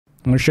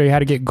I'm going to show you how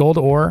to get gold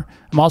ore.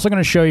 I'm also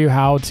going to show you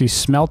how to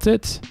smelt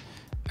it.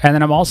 And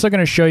then I'm also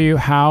going to show you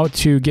how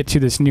to get to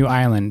this new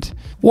island.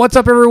 What's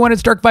up everyone,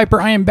 it's Dark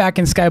Viper. I am back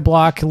in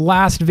Skyblock.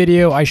 Last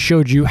video I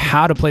showed you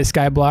how to play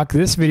Skyblock.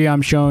 This video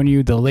I'm showing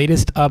you the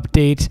latest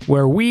update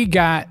where we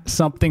got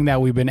something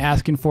that we've been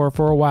asking for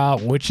a while,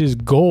 which is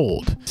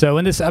gold. So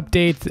in this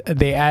update,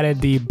 they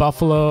added the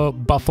Buffalkor,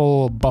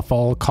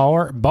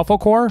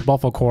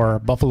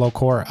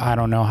 I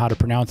don't know how to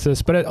pronounce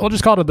this, but we'll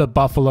just call it the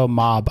Buffalo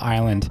Mob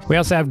Island. We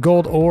also have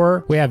gold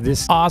ore. We have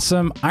this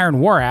awesome iron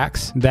war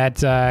axe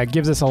that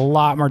gives us a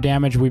lot more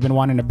damage. We've been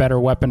wanting a better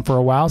weapon for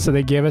a while, so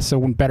they gave us a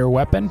better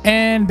weapon.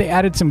 And they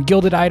added some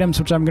gilded items,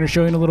 which I'm going to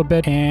show you in a little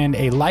bit, and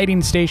a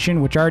lighting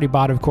station, which I already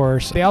bought, of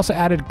course. They also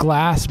added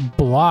glass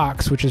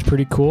blocks, which is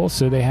pretty cool.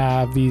 So they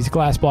have these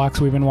glass blocks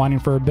we've been wanting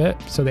for a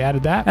bit, so they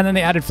added that. And then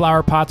they added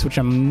flower pots, which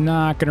I'm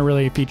not going to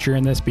really feature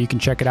in this, but you can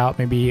check it out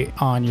maybe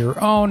on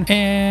your own,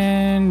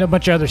 and a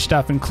bunch of other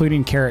stuff,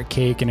 including carrot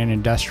cake and an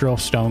industrial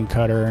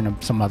stonecutter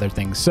and some other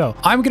things. So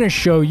I'm going to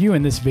show you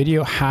in this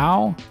video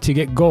how to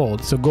get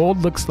gold. So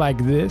gold looks like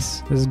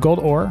this. This is gold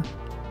ore.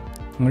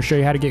 I'm going to show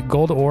you how to get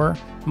gold ore.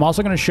 I'm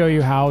also going to show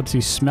you how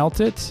to smelt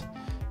it.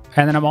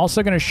 And then I'm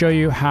also going to show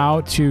you how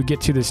to get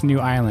to this new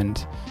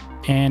island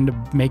and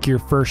make your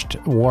first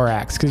war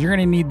axe, because you're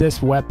going to need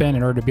this weapon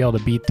in order to be able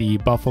to beat the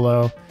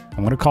buffalo. I'm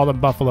going to call them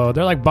buffalo.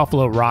 They're like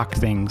buffalo rock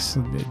things.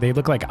 They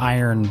look like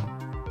iron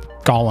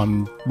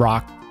golem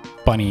rock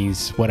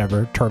bunnies,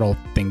 whatever, turtle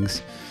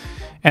things.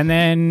 And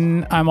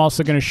then I'm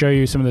also going to show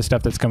you some of the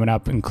stuff that's coming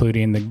up,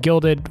 including the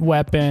gilded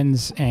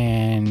weapons,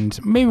 and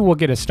maybe we'll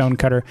get a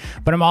stonecutter.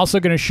 But I'm also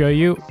going to show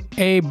you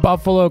a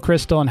Buffalkor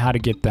crystal and how to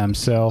get them.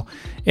 So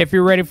if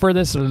you're ready for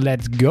this,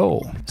 let's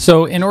go.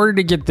 So in order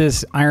to get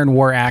this iron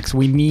war axe,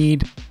 we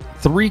need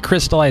 3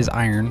 crystallized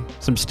iron,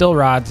 some steel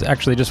rods,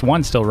 actually just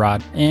 1 steel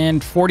rod,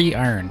 and 40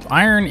 iron.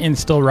 Iron and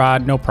steel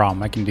rod, no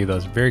problem. I can do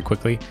those very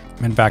quickly.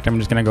 In fact, I'm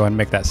just gonna go ahead and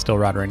make that steel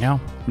rod right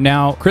now.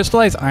 Now,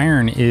 crystallized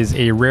iron is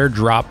a rare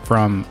drop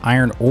from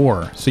iron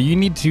ore. So you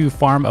need to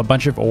farm a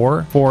bunch of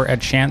ore for a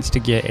chance to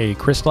get a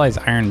crystallized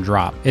iron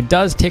drop. It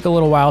does take a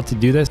little while to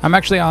do this. I'm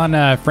actually on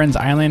a friend's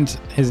island.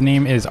 His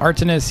name is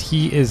Artemis.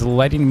 He is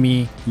letting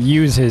me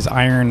use his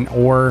iron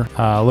ore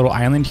little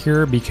island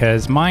here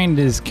because mine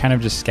is kind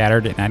of just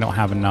scattered and I don't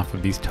have enough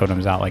of these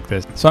totems out like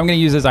this. So I'm gonna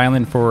use this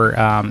island for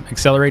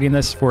accelerating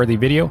this for the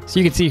video. So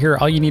you can see here,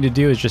 all you need to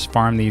do is just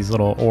farm these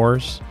little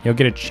ores. You'll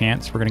get a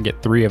chance. We're gonna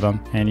get 3 of them,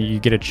 and you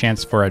get a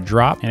chance for a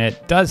drop, and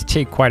it does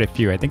take quite a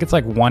few. I think it's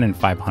like 1 in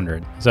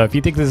 500. So if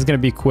you think this is gonna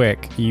be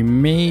quick, you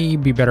may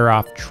be better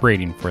off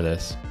trading for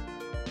this.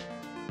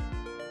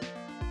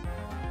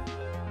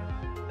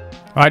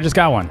 Oh, I just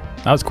got one.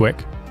 That was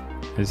quick.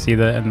 You see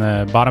that in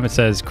the bottom it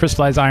says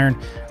crystallized iron,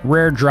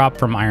 rare drop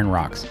from iron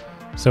rocks.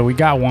 So we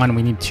got 1,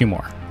 we need 2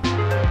 more.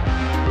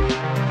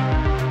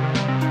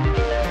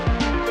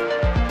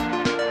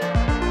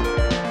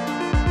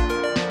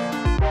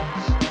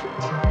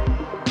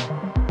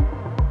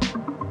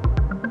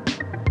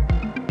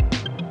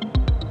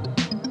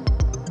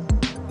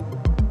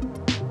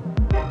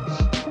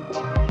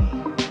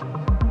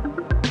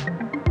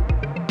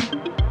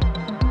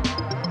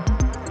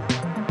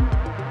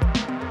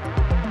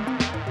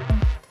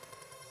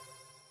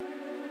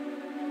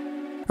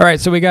 All right,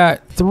 so we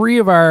got 3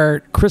 of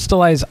our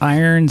crystallized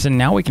irons, and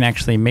now we can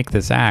actually make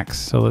this axe.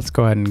 So let's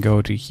go ahead and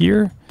go to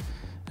here.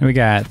 And we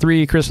got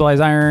 3 crystallized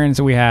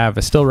irons. We have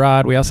a steel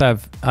rod. We also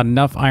have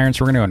enough iron,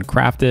 so we're gonna go and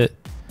craft it.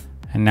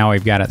 And now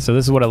we've got it. So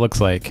this is what it looks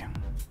like.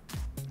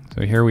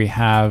 So here we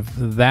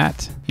have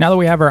that. Now that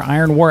we have our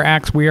iron war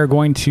axe, we are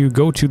going to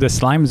go to the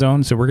slime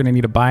zone. So we're gonna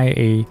need to buy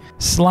a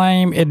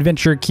slime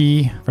adventure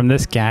key from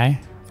this guy,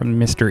 from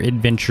Mr.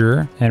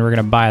 Adventurer. And we're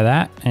gonna buy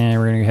that. And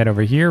we're gonna head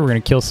over here. We're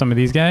gonna kill some of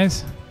these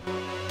guys.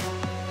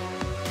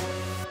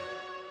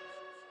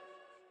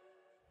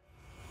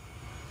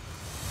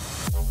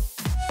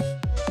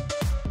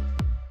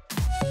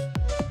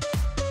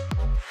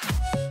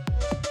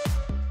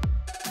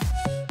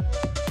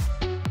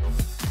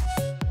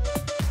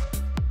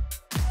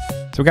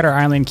 So we got our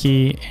island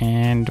key,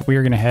 and we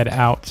are gonna head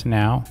out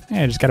now.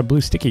 Yeah, I just got a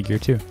blue sticky gear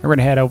too. We're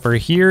gonna head over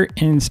here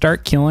and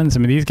start killing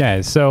some of these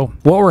guys. So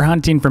what we're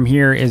hunting from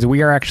here is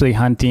we are actually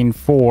hunting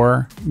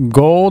for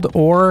gold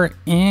ore,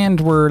 and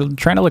we're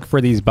trying to look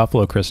for these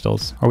buffalo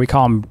crystals, or we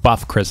call them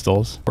buff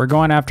crystals. We're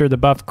going after the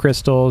buff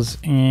crystals,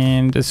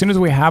 and as soon as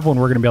we have one,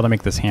 we're gonna be able to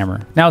make this hammer.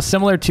 Now,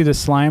 similar to the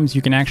slimes,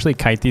 you can actually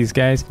kite these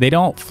guys. They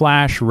don't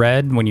flash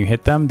red when you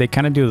hit them. They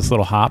kind of do this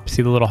little hop.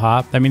 See the little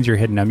hop? That means you're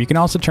hitting them. You can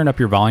also turn up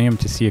your volume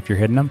to see if you're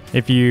hitting them.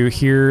 If you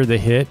hear the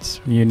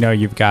hits, you know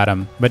you've got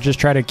them, but just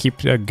try to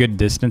keep a good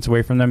distance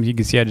away from them. You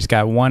can see I just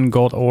got 1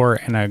 gold ore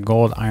and a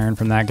gold iron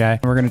from that guy.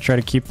 We're going to try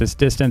to keep this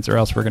distance, or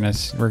else we're going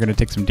to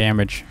take some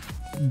damage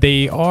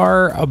They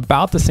are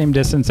about the same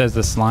distance as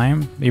the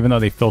slime, even though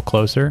they feel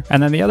closer.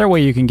 And then the other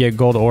way you can get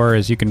gold ore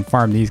is you can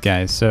farm these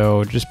guys.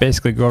 So just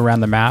basically go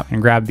around the map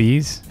and grab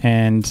these,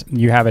 and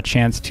you have a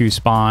chance to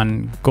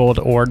spawn gold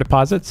ore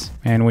deposits.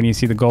 And when you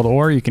see the gold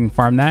ore, you can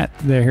farm that.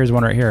 Here's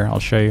one right here. I'll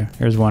show you.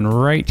 Here's one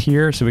right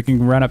here. So we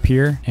can run up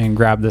here and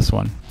grab this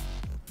one.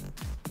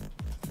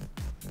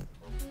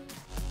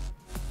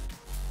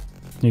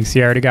 You can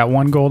see I already got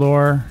one gold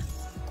ore.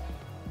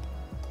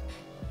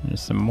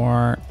 There's some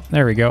more.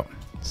 There we go.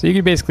 So you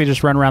can basically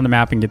just run around the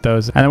map and get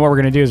those. And then what we're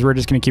going to do is we're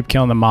just going to keep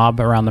killing the mob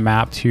around the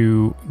map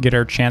to get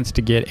our chance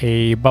to get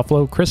a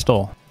Buffalo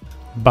Crystal.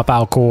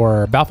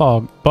 Buffalkor.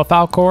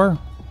 Buffalkor?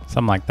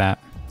 Something like that.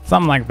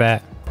 Something like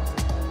that.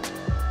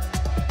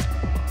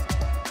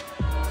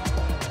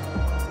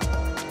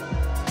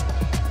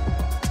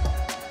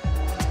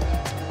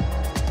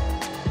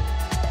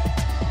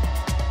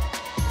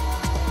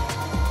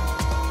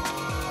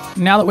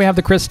 Now that we have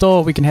the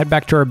crystal, we can head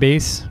back to our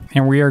base,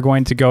 and we are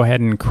going to go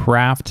ahead and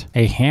craft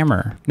a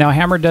hammer. Now, a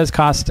hammer does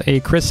cost a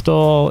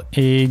crystal,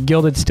 a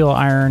gilded steel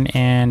iron,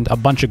 and a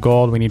bunch of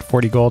gold. We need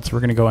 40 gold, so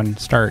we're going to go and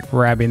start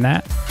grabbing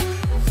that.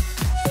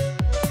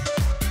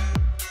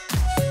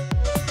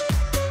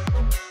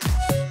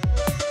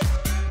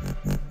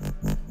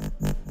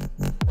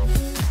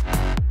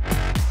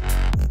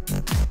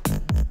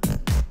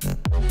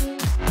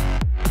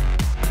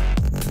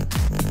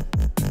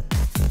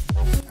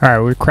 All right,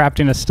 we're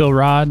crafting a steel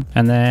rod,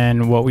 and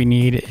then what we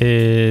need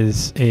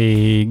is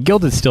a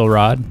gilded steel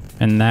rod,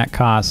 and that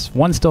costs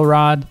 1 steel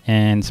rod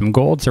and some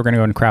gold, so we're gonna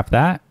go and craft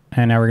that.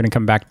 And now we're gonna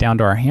come back down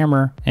to our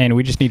hammer, and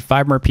we just need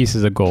 5 more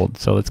pieces of gold,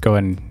 so let's go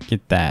ahead and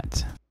get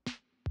that.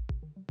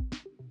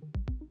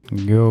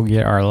 Go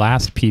get our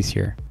last piece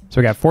here.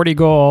 So we got 40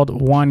 gold,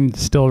 1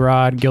 steel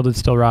rod, gilded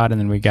steel rod, and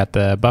then we got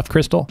the buff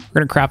crystal. We're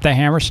gonna craft that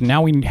hammer, so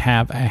now we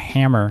have a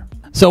hammer.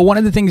 So one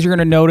of the things you're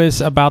going to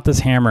notice about this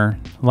hammer,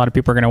 a lot of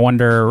people are going to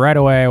wonder right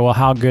away, well,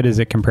 how good is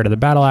it compared to the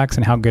battle axe,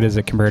 and how good is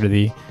it compared to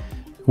the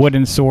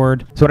wooden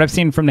sword? So what I've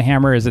seen from the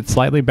hammer is it's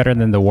slightly better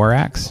than the war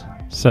axe.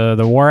 So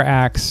the war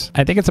axe,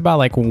 I think it's about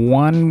like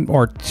 1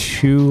 or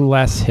 2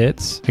 less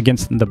hits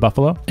against the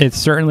buffalo. It's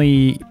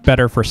certainly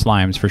better for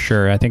slimes for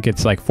sure. I think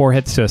it's like 4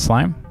 hits to a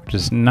slime, which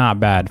is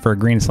not bad for a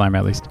green slime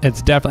at least.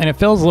 It's definitely, and it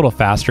feels a little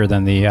faster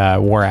than the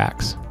war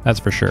axe. That's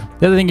for sure.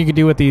 The other thing you could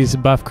do with these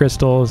buff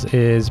crystals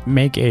is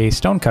make a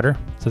stonecutter.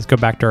 So let's go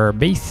back to our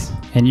base,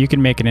 and you can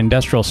make an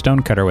industrial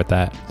stonecutter with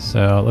that.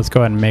 So let's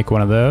go ahead and make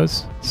one of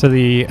those. So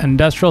the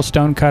industrial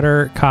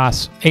stonecutter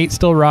costs 8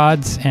 steel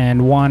rods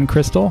and 1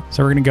 crystal.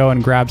 So we're gonna go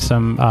and grab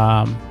some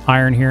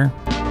iron here.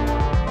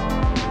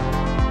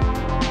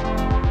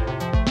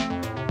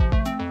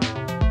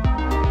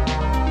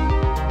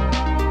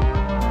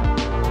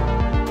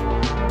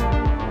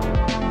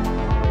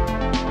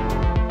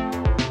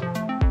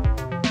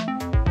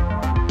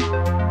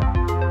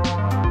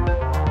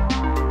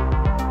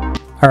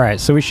 All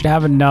right, so we should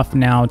have enough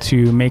now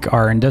to make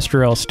our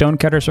industrial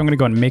stonecutter. So I'm gonna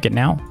go and make it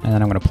now, and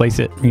then I'm gonna place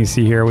it. You can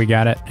see here, we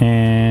got it.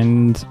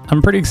 And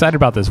I'm pretty excited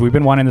about this. We've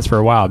been wanting this for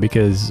a while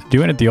because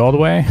doing it the old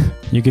way,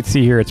 you can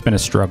see here, it's been a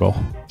struggle.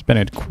 It's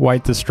been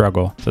quite the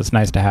struggle. So it's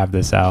nice to have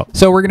this out.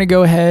 So we're gonna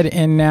go ahead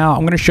and now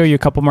I'm gonna show you a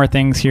couple more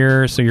things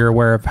here so you're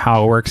aware of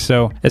how it works.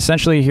 So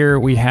essentially here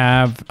we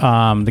have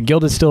the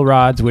gilded steel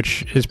rods,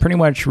 which is pretty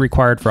much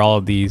required for all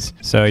of these.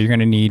 So you're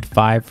gonna need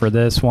 5 for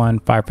this one,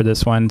 5 for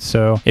this one.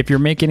 So if you're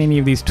making any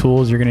of these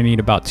tools, you're gonna need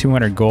about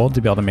 200 gold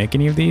to be able to make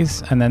any of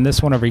these. And then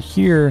this one over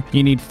here,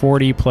 you need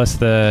 40 plus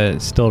the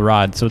steel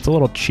rod. So it's a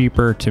little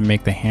cheaper to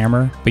make the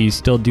hammer, but you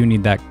still do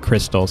need that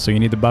crystal. So you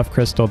need the buff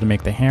crystal to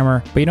make the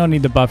hammer, but you don't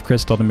need the buff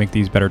crystal to make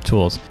these better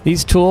tools.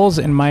 These tools,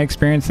 in my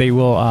experience, they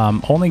will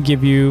only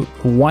give you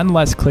 1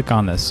 less click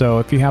on this. So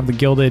if you have the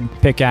gilded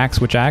pickaxe,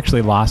 which I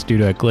actually lost due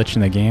to a glitch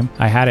in the game,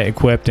 I had it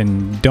equipped,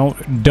 and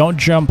don't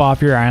jump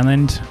off your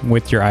island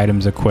with your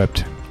items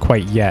equipped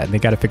quite yet. They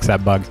got to fix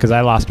that bug because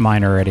I lost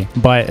mine already.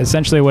 But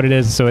essentially what it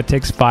is, so it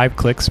takes 5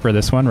 clicks for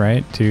this one,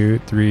 right? 2,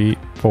 3,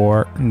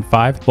 4, and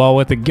 5. Well,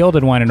 with the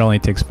gilded one, it only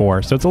takes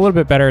 4. So it's a little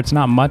bit better. It's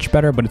not much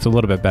better, but it's a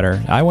little bit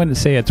better. I wouldn't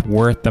say it's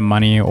worth the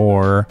money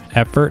or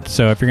effort.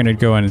 So if you're going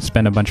to go in and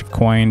spend a bunch of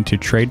coin to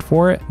trade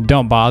for it,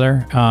 don't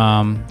bother.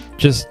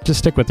 Just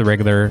stick with the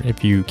regular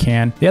if you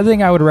can. The other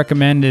thing I would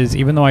recommend is,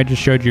 even though I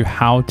just showed you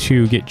how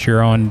to get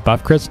your own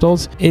buff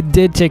crystals, it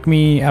did take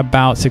me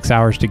about 6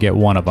 hours to get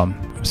one of them.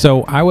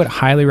 So I would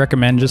highly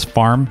recommend just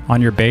farm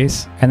on your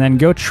base and then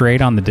go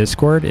trade on the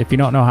Discord. If you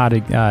don't know how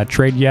to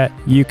trade yet,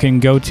 you can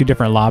go to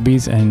different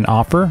lobbies and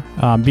offer.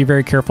 Be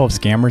very careful of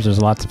scammers.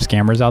 There's lots of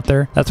scammers out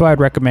there. That's why I'd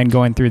recommend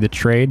going through the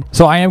trade.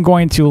 So I am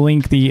going to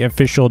link the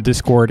official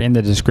Discord in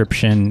the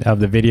description of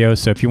the video.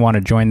 So if you want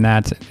to join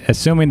that,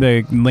 assuming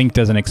the link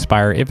doesn't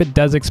expire, if it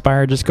does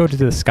expire, just go to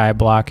the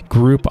Skyblock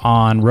group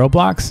on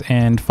Roblox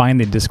and find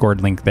the Discord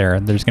link there.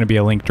 There's going to be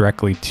a link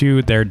directly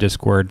to their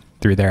Discord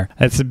through there.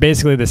 It's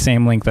basically the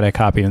same link that I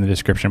copied in the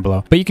description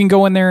below. But you can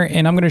go in there,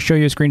 and I'm going to show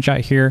you a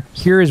screenshot here.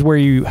 Here is where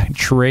you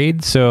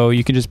trade. So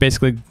you can just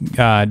basically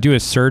do a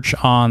search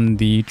on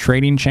the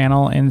trading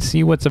channel and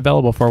see what's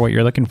available for what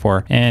you're looking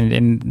for. And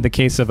in the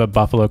case of a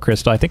Buffalo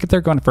Crystal, I think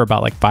they're going for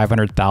about like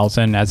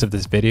 500,000 as of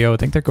this video. I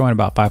think they're going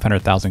about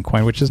 500,000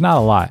 coin, which is not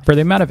a lot. For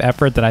the amount of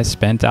effort that I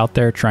spent out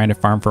there trying to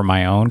farm for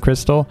my own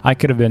crystal, I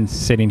could have been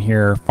sitting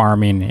here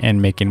farming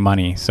and making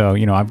money. So,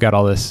 you know, I've got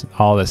all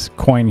this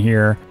coin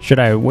here. Should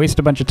I waste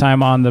a bunch of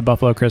time on the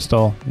Buffalo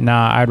Crystal?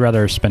 Nah, I'd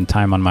rather spend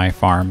time on my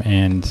farm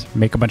and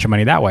make a bunch of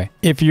money that way.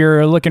 If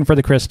you're looking for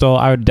the crystal,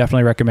 I would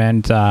definitely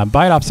recommend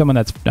buy it off someone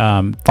that's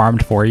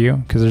farmed for you,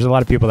 because there's a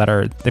lot of people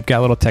they've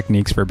got little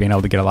techniques for being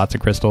able to get lots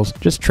of crystals.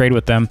 Just trade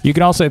with them. You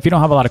can also, if you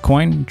don't have a lot of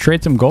coin,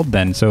 trade some gold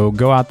then. So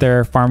go out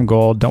there, farm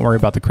gold. Don't worry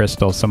about the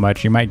crystals so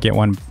much. You might get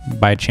one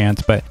by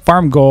chance, but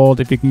farm gold.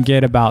 If you can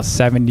get about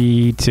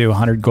 70 to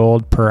 100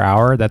 gold per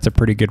hour, that's a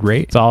pretty good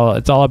rate. It's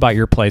all about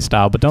your play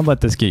style, but don't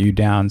let this get you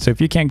down. So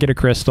if you can't get a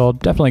crystal,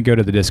 definitely go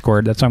to the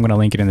Discord. That's why I'm going to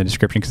link it in the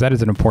description, because that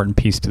is an important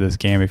piece to this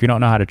game. If you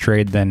don't know how to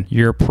trade, then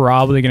you're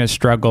probably going to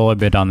struggle a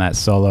bit on that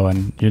solo,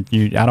 and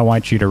I don't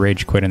want you to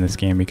rage quit in this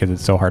game because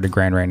it's so hard to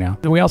grind right now.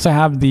 We also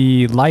have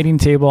the lighting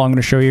table I'm going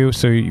to show you.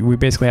 So we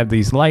basically have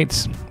these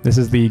lights. This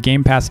is the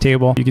Game Pass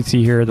table. You can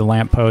see here the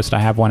lamp post. I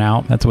have one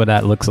out. That's what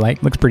that looks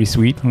like. Looks pretty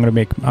sweet. I'm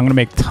gonna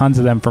make tons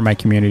of them for my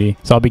community.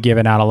 So I'll be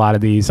giving out a lot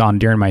of these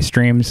during my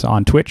streams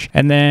on Twitch.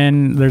 And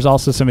then there's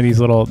also some of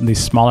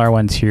these smaller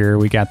ones here.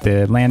 We got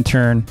the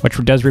lantern, which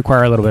does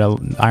require a little bit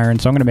of iron.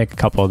 So I'm gonna make a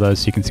couple of those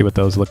so you can see what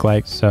those look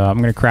like. So I'm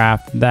gonna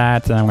craft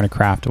that, and I'm gonna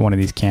craft one of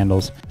these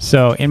candles.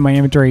 So in my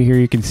inventory here,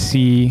 you can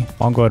see,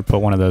 I'll go ahead and put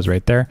one of those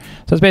right there.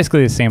 So it's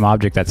basically the same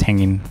object that's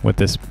hanging with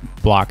this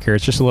block here.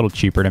 It's just a little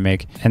cheaper to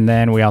make. And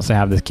then we also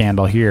have this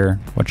candle here,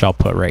 which I'll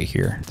put right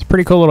here. It's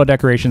pretty cool little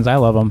decorations. I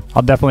love them.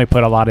 I'll definitely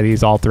put a lot of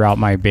these all throughout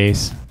my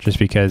base, just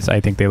because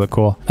I think they look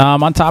cool.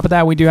 On top of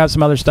that, we do have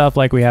some other stuff,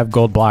 like we have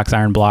gold blocks,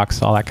 iron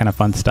blocks, all that kind of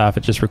fun stuff.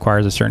 It just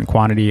requires a certain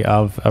quantity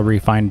of a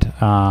refined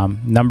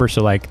number.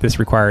 So like this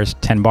requires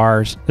 10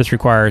 bars, this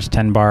requires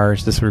 10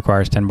 bars, this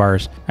requires 10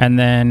 bars. And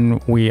then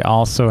we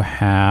also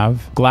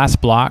have glass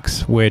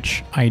blocks,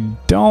 which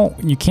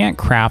you can't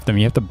craft them,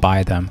 you have to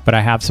buy them, but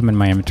I have some in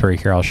my inventory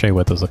here. I'll show you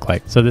what those look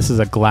like. So this is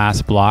a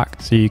glass block.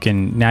 So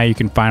now you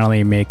can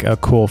finally make a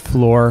cool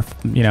floor,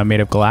 you know, made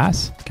of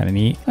glass. Kind of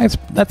neat.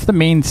 That's the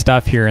main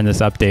stuff here in this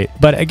update.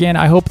 But again,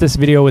 I hope this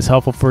video was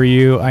helpful for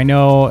you. I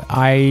know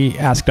I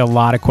asked a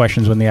lot of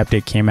questions when the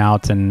update came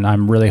out, and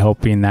I'm really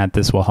hoping that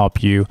this will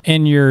help you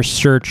in your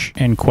search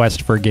and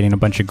quest for getting a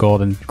bunch of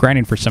gold and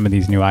grinding for some of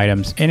these new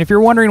items. And if you're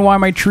wondering why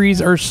my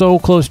trees are so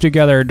close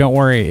together, don't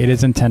worry, it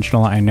is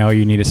intentional. I know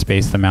you need to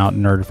space them out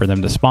in order for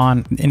them to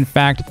spawn. In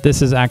fact,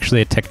 this is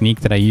actually a technique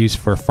that I use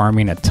for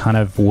farming a ton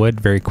of wood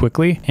very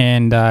quickly.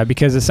 And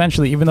because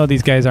essentially, even though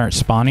these guys aren't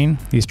spawning,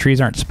 these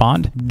trees aren't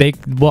spawned, they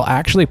will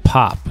actually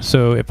pop.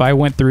 So if I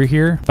went through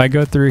here, if I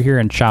go through here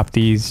and chop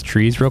these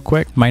trees real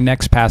quick, my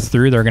next pass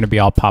through, they're going to be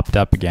all popped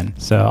up again.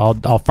 So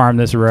I'll farm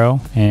this row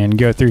and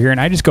go through here,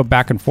 and I just go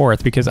back and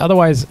forth, because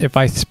otherwise, if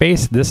I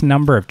space this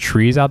number of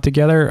trees out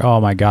together, oh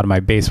my God, my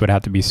base would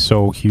have to be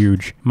so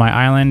huge. My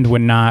island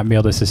would not be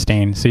able to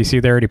sustain. So you see,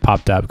 they already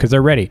popped up because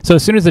they're ready. So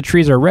as soon as the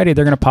trees are ready,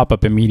 they're going to pop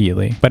up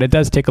immediately, but it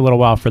does take a little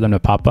while for them to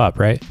pop up,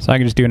 right? So I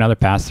can just do another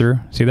pass through.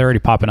 See, they're already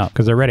popping up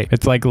because they're ready.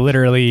 It's like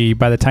literally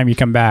by the time you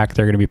come back,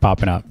 they're going to be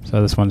popping up.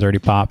 So this one's already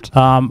popped.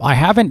 I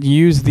haven't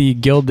used the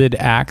Gilded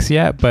Axe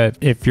yet, but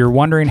if you're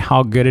wondering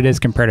how good it is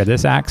compared to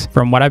this axe,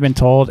 from what I've been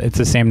told, it's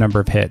the same number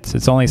of hits.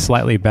 It's only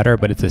slightly better,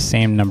 but it's the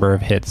same number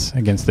of hits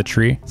against the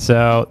tree.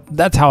 So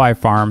that's how I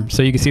farm.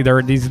 So you can see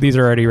these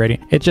are already ready.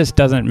 It just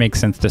doesn't make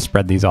sense to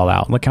spread these all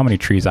out. Look how many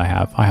trees I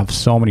have. I have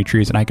so many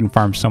trees, and I can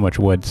farm so much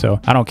wood. So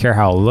I don't care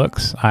how it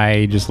looks.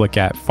 I just look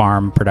at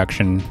farm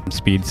production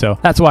speed. So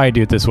that's why I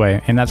do it this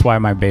way. And that's why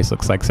my base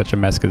looks like such a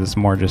mess, because it's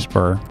more just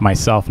for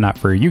myself, not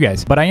for you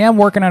guys. But I am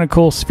working on a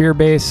cool sphere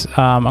base.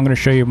 I'm going to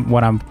show you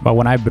what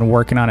I've been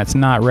working on. It's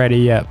not ready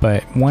yet,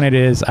 but when it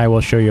is, I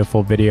will show you a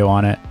full video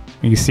on it.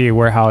 You can see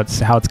how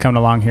it's coming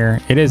along here.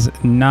 It is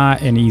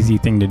not an easy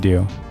thing to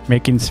do.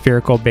 Making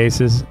spherical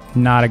bases,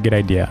 not a good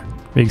idea.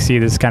 You can see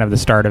this is kind of the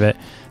start of it.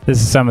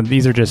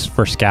 These are just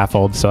for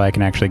scaffolds, so I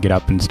can actually get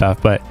up and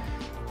stuff. But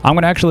I'm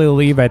going to actually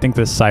leave, I think,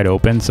 this side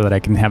open so that I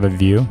can have a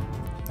view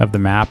of the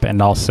map.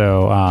 And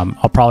also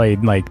I'll probably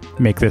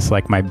make this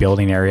like my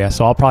building area.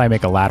 So I'll probably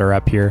make a ladder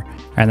up here,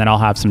 and then I'll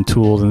have some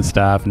tools and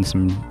stuff and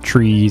some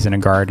trees and a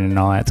garden and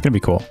all that. It's gonna be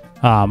cool.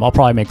 I'll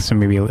probably make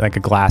maybe like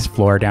a glass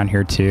floor down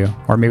here too,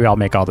 or maybe I'll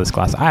make all this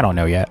glass. I don't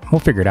know yet. We'll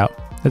figure it out.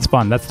 It's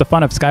fun. That's the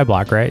fun of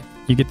Skyblock, right?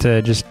 You get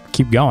to just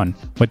keep going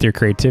with your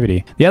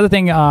creativity. The other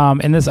thing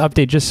in this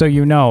update, just so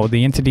you know,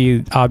 the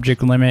entity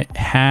object limit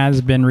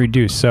has been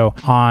reduced. So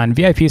on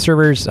VIP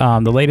servers,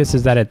 the latest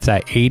is that it's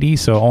at 80,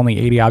 so only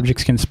 80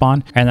 objects can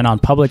spawn. And then on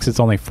publics, it's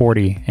only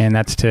 40, and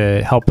that's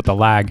to help with the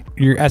lag.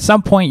 At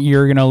some point,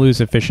 you're gonna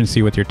lose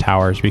efficiency with your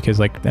towers because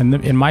like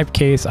in my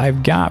case,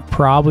 I've got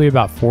probably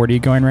about 40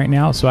 going right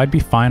now, so I'd be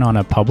fine on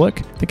a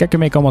public. I think I can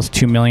make almost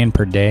 2 million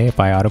per day if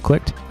I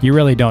auto-clicked. You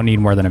really don't need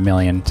more than 1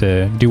 million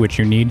to do what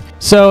you need.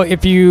 So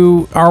if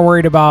you are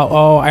worried about,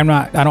 oh, I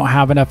don't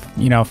have enough,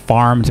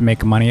 farm to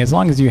make money, as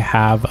long as you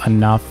have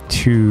enough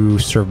to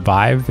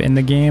survive in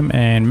the game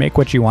and make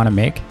what you want to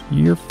make,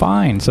 you're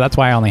fine. So that's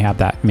why I only have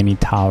that mini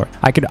tower.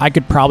 I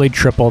could probably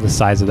triple the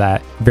size of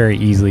that very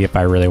easily if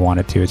I really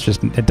wanted to. It's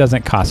just, it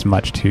doesn't cost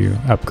much to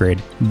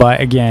upgrade.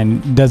 But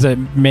again, does it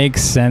make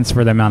sense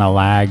for the amount of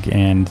lag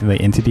and the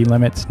entity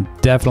limits?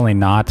 Definitely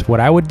not. What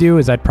I would do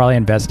is I'd probably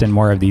invest in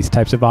more of these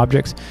types of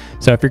objects.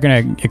 So if you're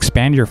going to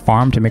expand your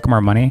farm to make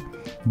more money,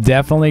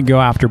 definitely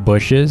go after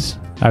bushes.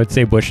 I would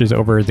say bushes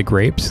over the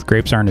grapes.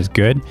 Grapes aren't as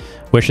good.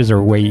 Bushes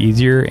are way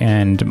easier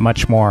and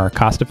much more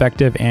cost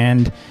effective,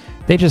 and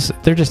they're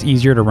just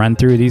easier to run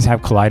through. These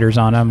have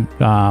colliders on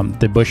them.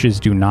 The bushes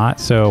do not.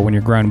 So when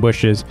you're growing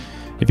bushes,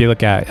 if you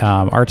look at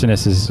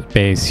Artemis's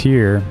base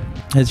here,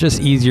 it's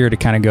just easier to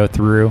kind of go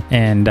through,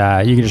 and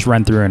you can just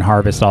run through and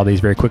harvest all these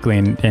very quickly,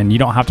 and you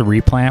don't have to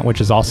replant, which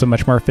is also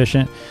much more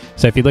efficient.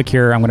 So if you look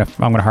here, I'm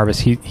gonna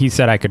harvest. He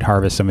said I could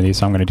harvest some of these,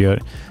 so I'm gonna do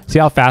it. See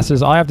how fast it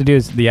is? All I have to do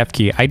is the F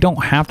key. I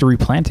don't have to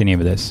replant any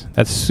of this.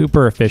 That's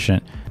super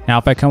efficient. Now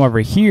if I come over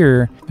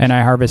here and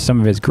I harvest some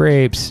of his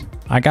grapes,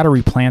 I gotta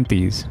replant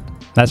these.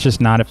 That's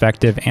just not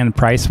effective. And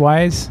price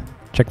wise,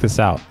 check this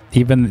out.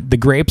 Even the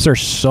grapes are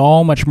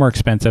so much more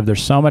expensive. They're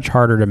so much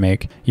harder to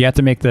make. You have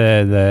to make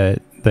the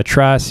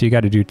truss. You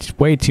got to do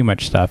way too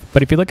much stuff.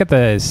 But if you look at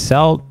the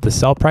sell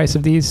price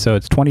of these, so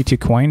it's 22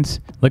 coins.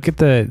 Look at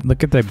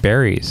the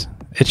berries.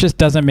 It just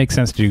doesn't make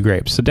sense to do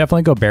grapes. So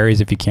definitely go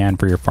berries if you can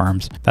for your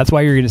farms. That's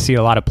why you're going to see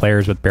a lot of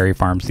players with berry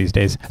farms these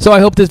days. So I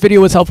hope this video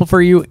was helpful for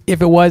you.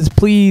 If it was,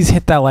 please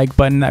hit that like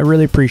button. I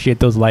really appreciate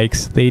those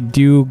likes. They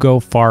do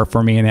go far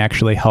for me and they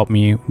actually help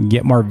me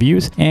get more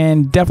views.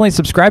 And definitely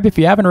subscribe if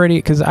you haven't already,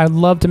 because I'd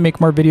love to make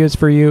more videos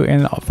for you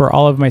and for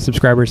all of my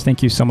subscribers.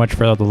 Thank you so much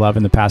for all the love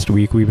in the past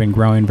week. We've been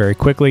growing very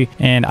quickly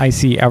and I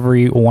see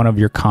every one of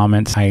your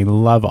comments. I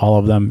love all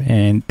of them.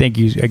 And thank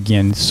you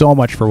again so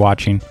much for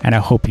watching. And I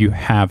hope you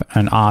have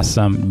an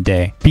awesome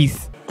day.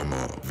 Peace.